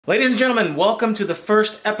Ladies and gentlemen, welcome to the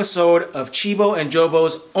first episode of Chibo and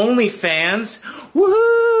Jobo's OnlyFans.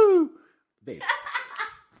 Woohoo! Babe.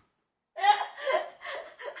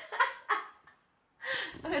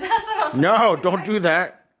 That's what I was No, don't do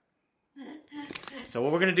that. So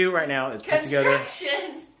what we're gonna do right now is put together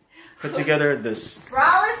this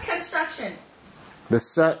braless construction. the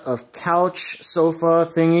set of couch sofa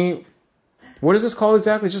thingy. What is this called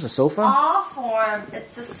exactly? Just a sofa? All form.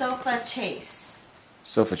 It's a sofa chase.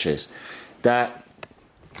 Sofa chase. That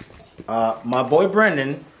my boy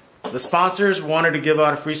Brendan, the sponsors wanted to give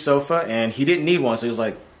out a free sofa and he didn't need one, so he was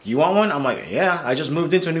like, "Do you want one?" I'm like, "Yeah, I just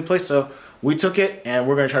moved into a new place," so we took it and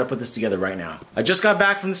we're gonna try to put this together right now. I just got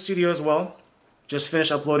back from the studio as well. Just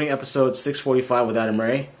finished uploading episode 645 with Adam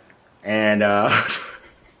Ray, and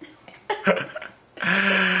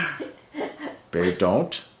babe,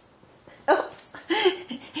 don't. Oops.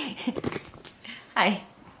 Hi.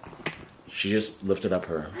 She just lifted up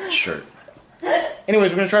her shirt.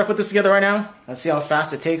 Anyways, we're gonna try to put this together right now. Let's see how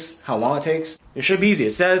fast it takes, how long it takes. It should be easy.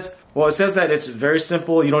 It says that it's very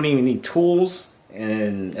simple. You don't even need tools,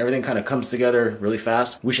 and everything kind of comes together really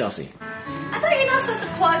fast. We shall see. I thought you're not supposed to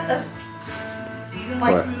plug a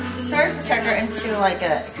surge protector into like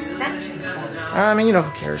a extension cord. I mean, you know,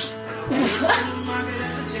 who cares?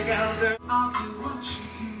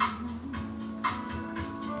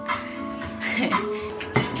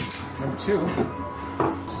 Number 2.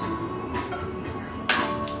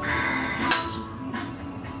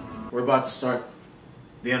 We're about to start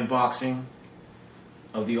the unboxing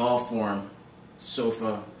of the all-form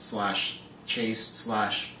sofa slash chase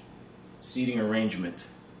slash seating arrangement.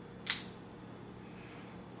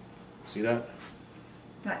 See that?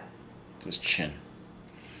 What? It's his chin.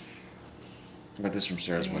 I got this from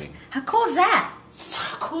Sarah's wedding. How cool is that?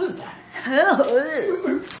 How cool is that?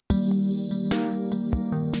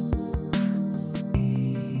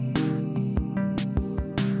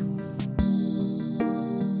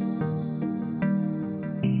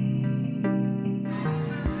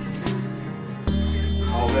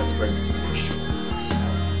 Oh, we have to break this in for sure.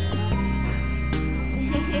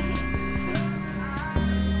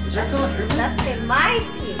 Is that going here? That's been my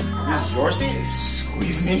seat. This is your seat?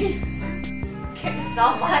 Squeeze me? It's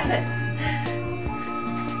all mine.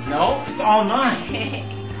 No, it's all mine.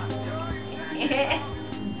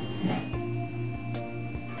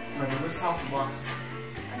 Let's toss the boxes.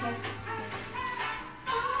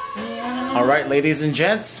 Alright, ladies and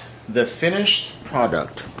gents, the finished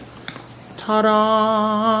product.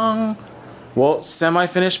 Ta-da! Well,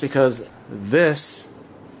 semi-finished because this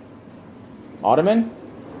ottoman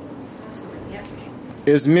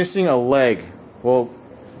is missing a leg. Well,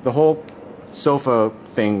 the whole sofa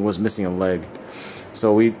thing was missing a leg.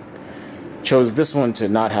 So we chose this one to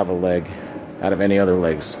not have a leg out of any other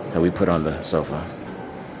legs that we put on the sofa.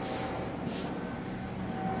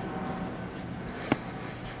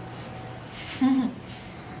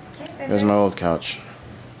 There's my old couch.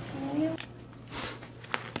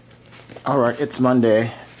 Alright, it's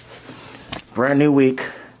Monday. Brand new week.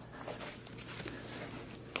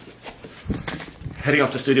 Heading off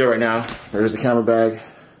to the studio right now. There's the camera bag.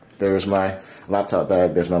 There's my laptop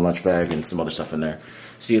bag. There's my lunch bag and some other stuff in there.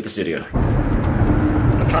 See you at the studio.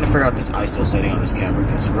 I'm trying to figure out this ISO setting on this camera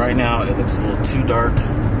because right now it looks a little too dark,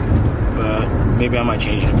 but maybe I might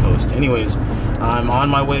change it in post. Anyways, I'm on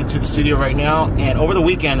my way to the studio right now, and over the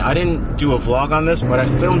weekend I didn't do a vlog on this, but I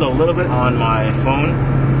filmed a little bit on my phone,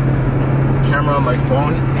 camera on my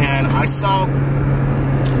phone, and I saw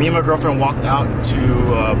me and my girlfriend walked out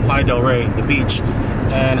to Playa del Rey, the beach,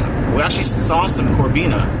 and we actually saw some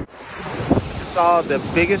corbina. Just saw the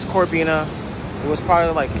biggest corbina. It was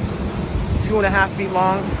probably like 2.5 feet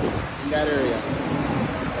long in that area.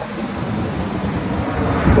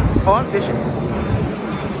 Oh, I'm fishing.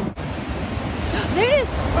 There it is.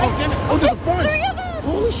 Oh, damn it. Oh, there's a bunch. 3 of them.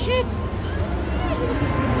 Holy shit.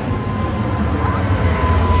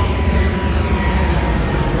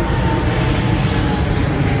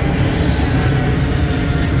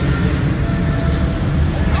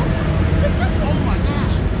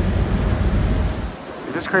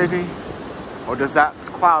 Is this crazy? Or does that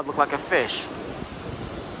cloud look like a fish?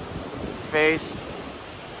 Face,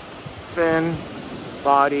 fin,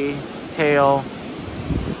 body, tail.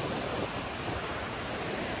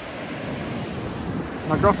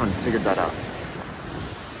 My girlfriend figured that out.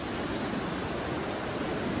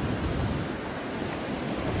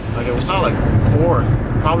 Okay, we saw like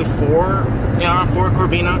probably four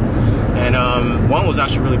corbina, and one was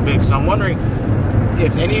actually really big. So I'm wondering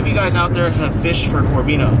if any of you guys out there have fished for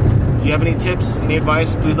corbina. Do you have any tips, any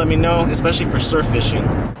advice? Please let me know, especially for surf fishing.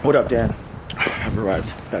 What up, Dan? I've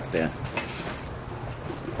arrived. That's Dan.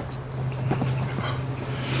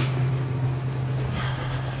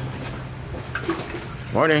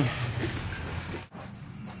 Morning.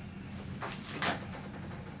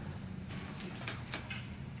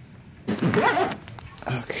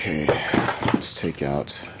 Okay, let's take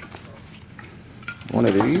out one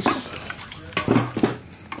of these.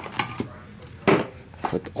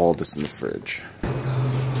 Put all this in the fridge.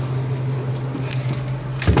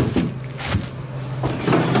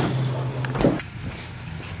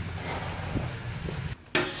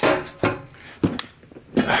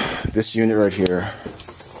 This unit right here,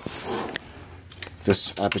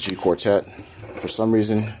 this Apogee Quartet, for some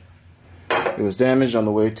reason, it was damaged on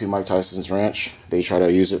the way to Mike Tyson's ranch. They tried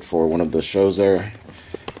to use it for one of the shows there.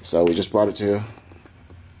 So we just brought it to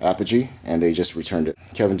Apogee and they just returned it.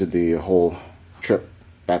 Kevin did the whole trip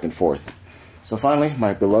back and forth. So finally,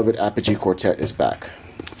 my beloved Apogee Quartet is back.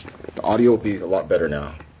 The audio will be a lot better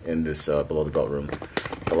now in this below the belt room.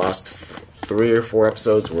 The last 3 or 4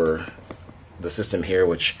 episodes were the system here,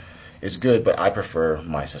 which is good, but I prefer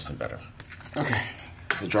my system better. Okay,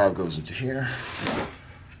 the drive goes into here.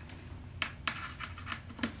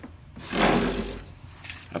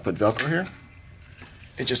 I put Velcro here.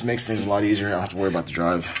 It just makes things a lot easier. I don't have to worry about the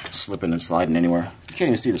drive slipping and sliding anywhere. You can't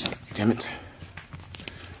even see this one. Damn it.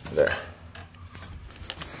 There.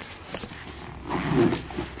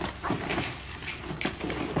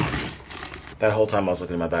 That whole time I was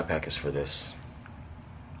looking at my backpack is for this.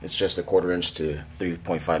 It's just a 1/4 inch to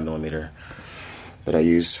 3.5 millimeter that I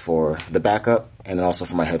use for the backup and then also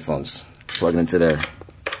for my headphones. Plug it into there.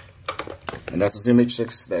 And that's a Zoom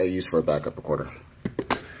H6 that I use for a backup recorder.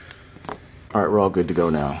 Alright, we're all good to go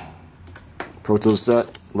now. Pro Tools set,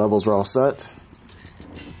 levels are all set.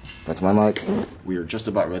 That's my mic. We are just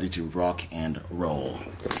about ready to rock and roll.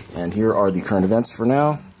 And here are the current events for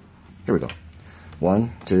now. Here we go.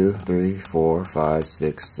 1, 2, 3, 4, 5,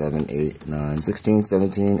 6, 7, 8, 9, 16,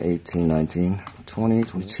 17, 18, 19, 20,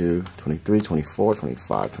 22, 23, 24,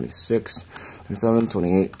 25, 26, 27,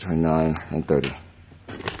 28, 29, and 30.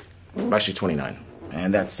 Actually 29.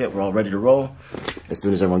 And that's it, we're all ready to roll as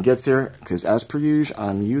soon as everyone gets here, because as per usual,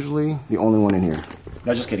 I'm usually the only one in here.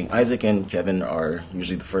 No, just kidding. Isaac and Kevin are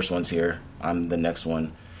usually the first ones here. I'm the next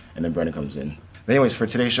one, and then Brendan comes in. But anyways, for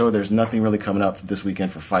today's show, there's nothing really coming up this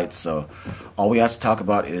weekend for fights, so all we have to talk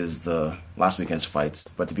about is the last weekend's fights.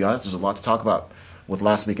 But to be honest, there's a lot to talk about with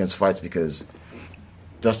last weekend's fights because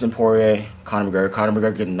Dustin Poirier, Conor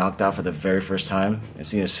McGregor getting knocked out for the very first time, and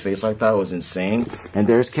seeing his face like that was insane. And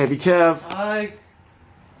there's Kev. Hi.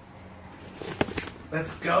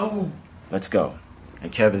 Let's go. Let's go.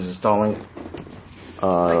 And Kev is installing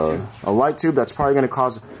a light tube that's probably going to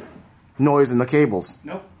cause noise in the cables.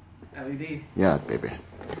 Nope. LED. Yeah, baby.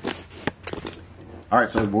 Alright,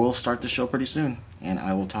 so we'll start the show pretty soon, and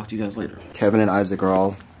I will talk to you guys later. Kevin and Isaac are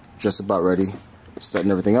all just about ready, setting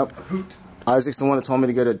everything up. Hoot. Isaac's the one that told me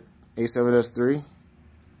to get an a7S III,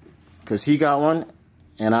 because he got one,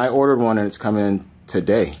 and I ordered one, and it's coming in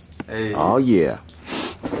today. Hey. Oh, yeah.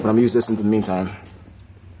 But I'm going to use this in the meantime.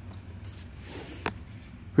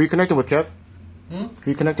 Who are you connecting with, Kev? Who are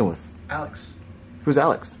you connecting with? Alex. Who's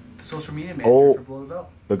Alex? The social media manager for Below the Belt.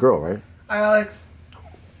 The girl, right? Hi, Alex.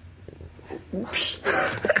 Oops. Oh, shit.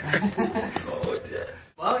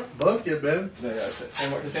 Bumped it, man. No, yeah, the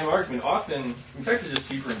same argument. Austin, Texas is just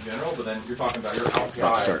cheaper in general, but then you're talking about you're About to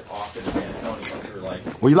outside start. Austin and San Antonio, and you're like,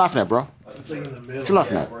 What are you laughing at, bro? It's like in the middle. What you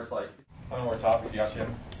laughing at? where it's like, I don't know what topics you got,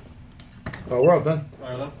 Jim. Oh, we're all done.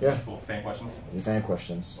 Are them? Yeah. Cool. Fan questions. Any fan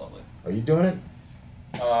questions? Lovely. Are you doing it?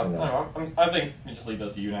 No, I think we just leave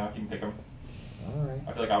those to you now. You can pick them. Alright.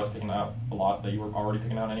 I feel like I was picking out a lot that you were already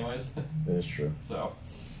picking out anyways. That is true. So.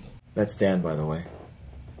 That's Dan, by the way.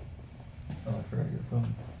 Oh, I forgot your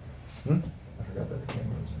phone. I forgot that the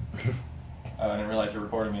camera was in. I didn't realize you're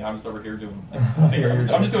recording me. I'm just over here doing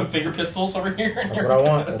I'm just doing finger pistols over here. That's what I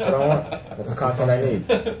want. That's what I want. That's the content I need.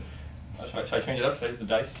 Should I change it up? Should I hit the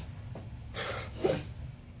dice?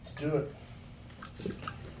 Let's do it.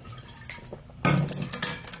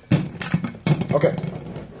 Okay.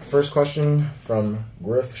 First question from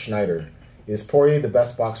Griff Schneider. Is Poirier the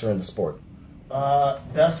best boxer in the sport?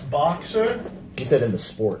 Best boxer? He said in the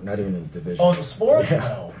sport, not even in the division. Oh, the sport? Yeah.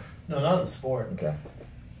 No. No, not in the sport. Okay.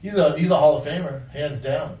 He's a Hall of Famer, hands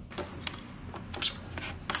down.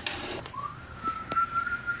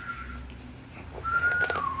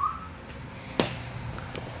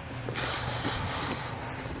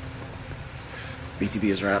 BTB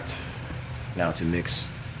is wrapped. Now to mix,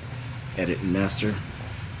 edit, and master.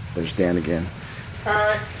 There's Dan again.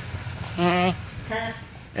 And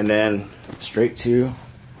then straight to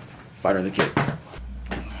Fighter of the Kid.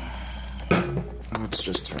 Let's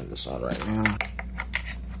just turn this on right now.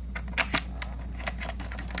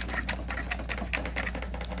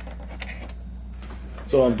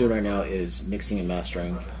 So what I'm doing right now is mixing and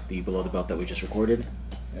mastering the below the belt that we just recorded,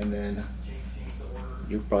 and then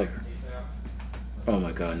you're probably, oh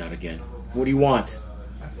my god, not again. What do you want?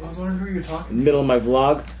 I was wondering who you're talking to. Middle of my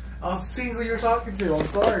vlog? I was seeing who you're talking to. I'm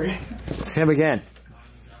sorry. It's him again.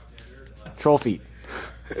 Troll feet.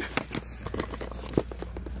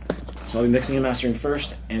 So I'll be mixing and mastering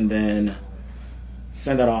first, and then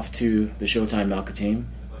send that off to the Showtime Malka team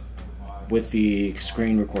with the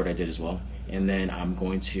screen record I did as well. And then I'm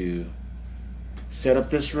going to set up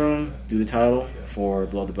this room, do the title for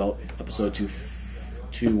Below the Belt episode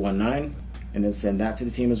 219, and then send that to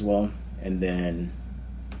the team as well. And then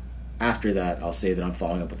after that, I'll say that I'm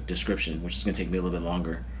following up with a description, which is going to take me a little bit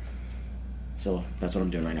longer. So that's what I'm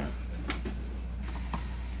doing right now.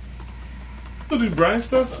 Do Brian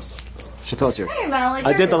stuff? Chappelle's here. Hey, Molly.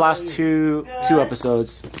 I did the last two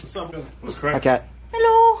episodes. What's up? What's Hi, crap? Cat.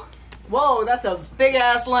 Hello. Whoa, that's a big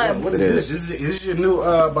ass lens. What It is is. this? Is this your new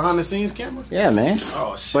behind the scenes camera? Yeah, man.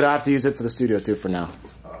 Oh shit. But I have to use it for the studio too for now.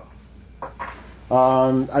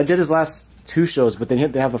 I did his last 2 shows, but they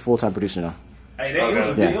have a full-time producer now. Hey, it was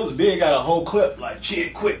a big. It was big. Got a whole clip like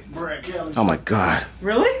shit, quick, Brad Kelly. Oh my god.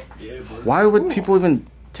 Really? Yeah, bro. Why would people even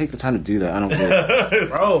take the time to do that? I don't get it.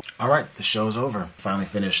 Bro. Alright, the show's over. Finally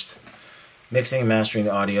finished mixing and mastering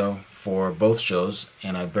the audio for both shows,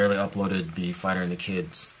 and I barely uploaded the Fighter and the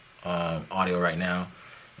Kids audio right now.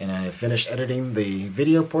 And I finished editing the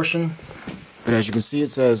video portion. But as you can see,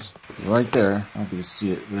 it says right there, I don't know if you can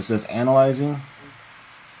see it, but it says analyzing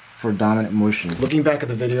for dominant motion. Looking back at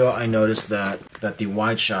the video, I noticed that the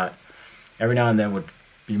wide shot every now and then would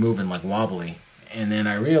be moving like wobbly. And then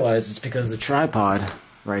I realized it's because the tripod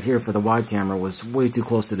right here for the wide camera was way too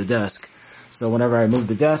close to the desk. So whenever I moved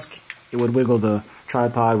the desk, it would wiggle the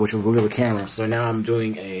tripod, which would wiggle the camera. So now I'm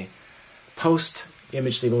doing a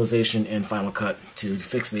post-image stabilization in Final Cut to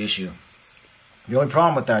fix the issue. The only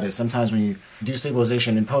problem with that is sometimes when you do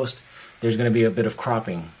stabilization in post, there's going to be a bit of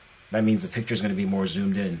cropping. That means the picture is going to be more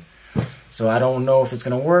zoomed in. So I don't know if it's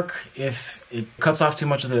going to work. If it cuts off too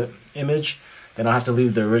much of the image, then I'll have to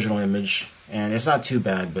leave the original image. And it's not too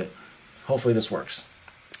bad, but hopefully this works.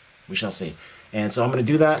 We shall see. And so I'm going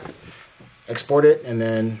to do that, export it, and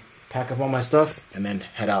then pack up all my stuff, and then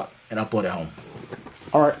head out and upload it home.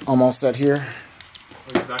 Alright, I'm all set here.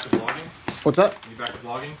 Are you back to vlogging? What's up? Are you back to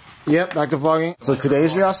vlogging? Yep, back to vlogging. So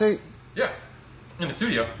today's your outside? Yeah. In the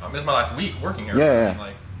studio. This is my last week working here. Yeah, yeah. And,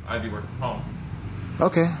 like, I'd be working from home.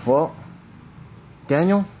 Okay, well,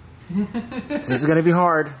 Daniel, this is going to be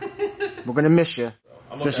hard. We're going to miss you.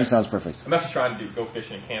 Fishing sounds perfect. I'm actually trying to go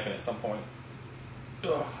fishing and camping at some point.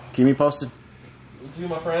 Ugh. Keep me posted. You,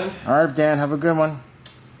 my friend. All right, Dan, have a good one.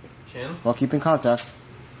 Chin. Well, keep in contact.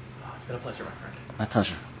 Oh, it's been a pleasure, my friend. My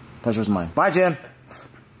pleasure. Pleasure's mine. Bye, Jim.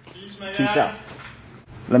 Peace guy. out.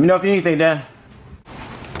 Let me know if you need anything, Dan.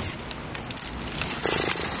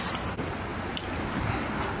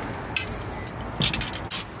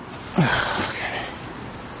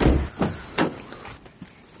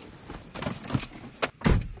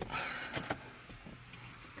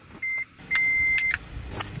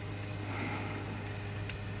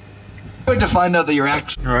 To find out that you're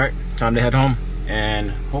actually. All right, time to head home, and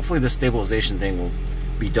hopefully the stabilization thing will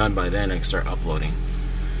be done by then and I can start uploading.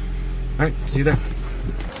 All right, see you there.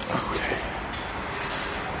 Okay.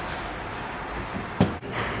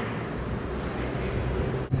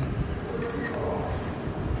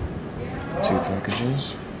 Two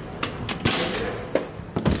packages.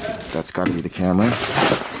 That's got to be the camera.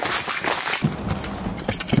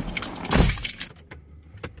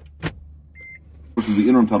 Versus the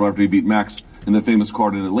interim title after he beat Max in the famous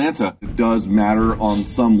card in Atlanta. It does matter on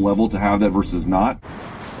some level to have that versus not.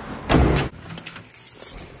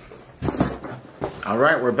 All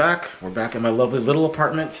right, we're back. We're back in my lovely little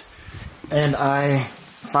apartment. And I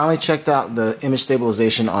finally checked out the image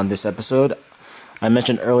stabilization on this episode. I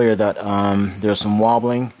mentioned earlier that there's some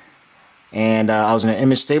wobbling. And I was going to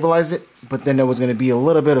image stabilize it, but then there was going to be a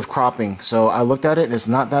little bit of cropping. So I looked at it, and it's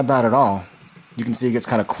not that bad at all. You can see it gets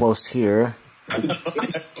kind of close here.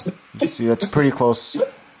 You see, that's pretty close.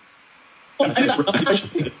 That's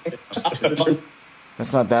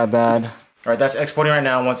not that bad. All right, that's exporting right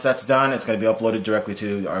now. Once that's done, it's going to be uploaded directly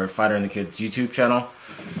to our Fighter and the Kids YouTube channel.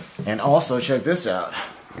 And also, check this out.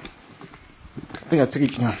 I think I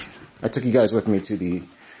took you guys with me to the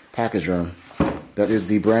package room. That is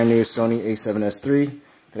the brand new Sony a7S III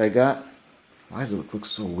that I got. Why does it look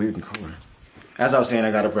so weird in color? As I was saying,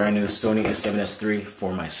 I got a brand new Sony a7S III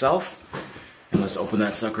for myself. And let's open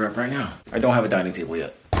that sucker up right now. I don't have a dining table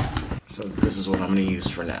yet. So this is what I'm going to use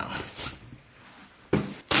for now.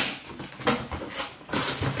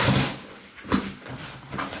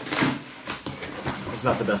 It's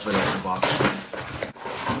not the best way to open the box.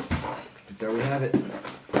 But there we have it.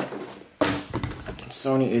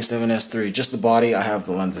 Sony a7S III. Just the body. I have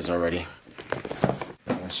the lenses already.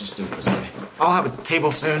 Let's just do it this way. I'll have a table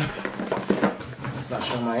soon. Let's not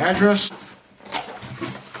show my address.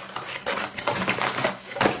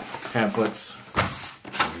 Pamphlets.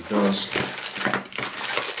 Read those.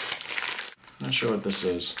 Not sure what this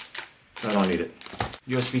is. I don't need it.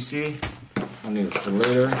 USB-C. I'll need it for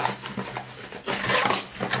later.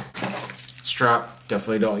 Strap.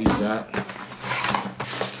 Definitely don't use that.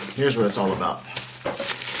 Here's what it's all about.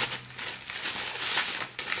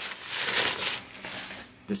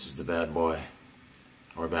 This is the bad boy.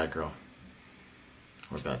 Or bad girl.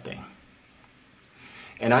 Or bad thing.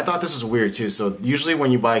 And I thought this was weird too. So usually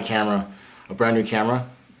when you buy a camera, a brand new camera,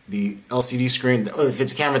 the LCD screen, if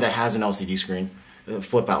it's a camera that has an LCD screen, the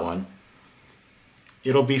flip out one,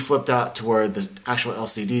 it'll be flipped out to where the actual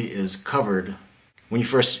LCD is covered when you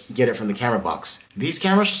first get it from the camera box. These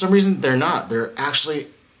cameras, for some reason, they're not. They're actually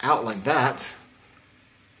out like that.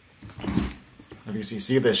 If you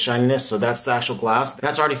see the shininess, so that's the actual glass.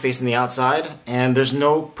 That's already facing the outside, and there's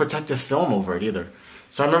no protective film over it either.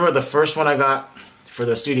 So I remember the first one I got for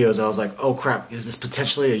the studios, I was like, oh crap, is this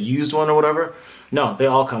potentially a used one or whatever? No, they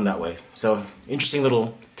all come that way. So interesting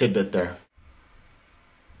little tidbit there.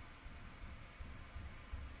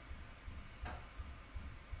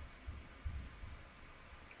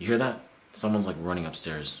 You hear that? Someone's like running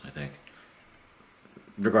upstairs, I think.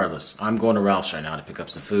 Regardless, I'm going to Ralph's right now to pick up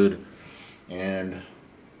some food and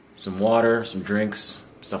some water, some drinks,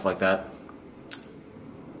 stuff like that.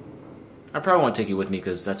 I probably won't take you with me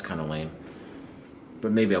because that's kind of lame.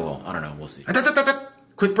 But maybe I will. I don't know. We'll see.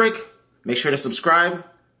 Quick break. Make sure to subscribe.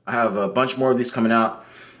 I have a bunch more of these coming out.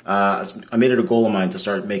 I made it a goal of mine to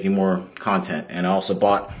start making more content. And I also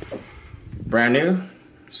bought brand new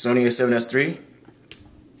Sony a7S III.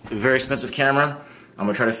 A very expensive camera. I'm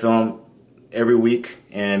going to try to film every week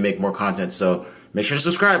and make more content. So make sure to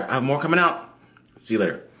subscribe. I have more coming out. See you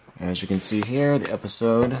later. As you can see here, the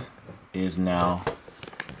episode is now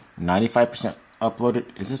 95% uploaded.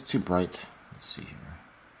 Is this too bright? Let's see here.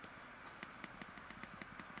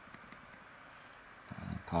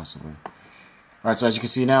 Possibly. Alright, so as you can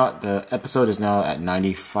see now, the episode is now at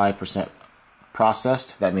 95%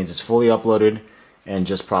 processed. That means it's fully uploaded and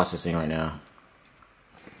just processing right now.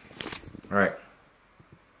 Alright.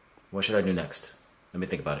 What should I do next? Let me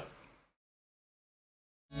think about it.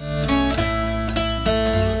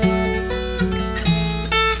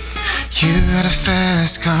 You got a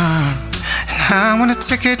fast car, and I want to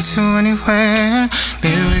take it to anywhere.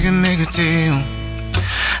 Maybe we can make a deal.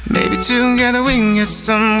 Maybe together we can get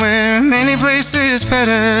somewhere. Many places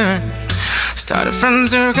better. Started from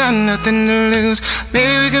zero, got nothing to lose.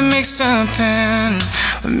 Maybe we can make something.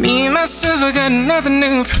 But me and myself, I got nothing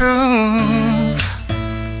to prove.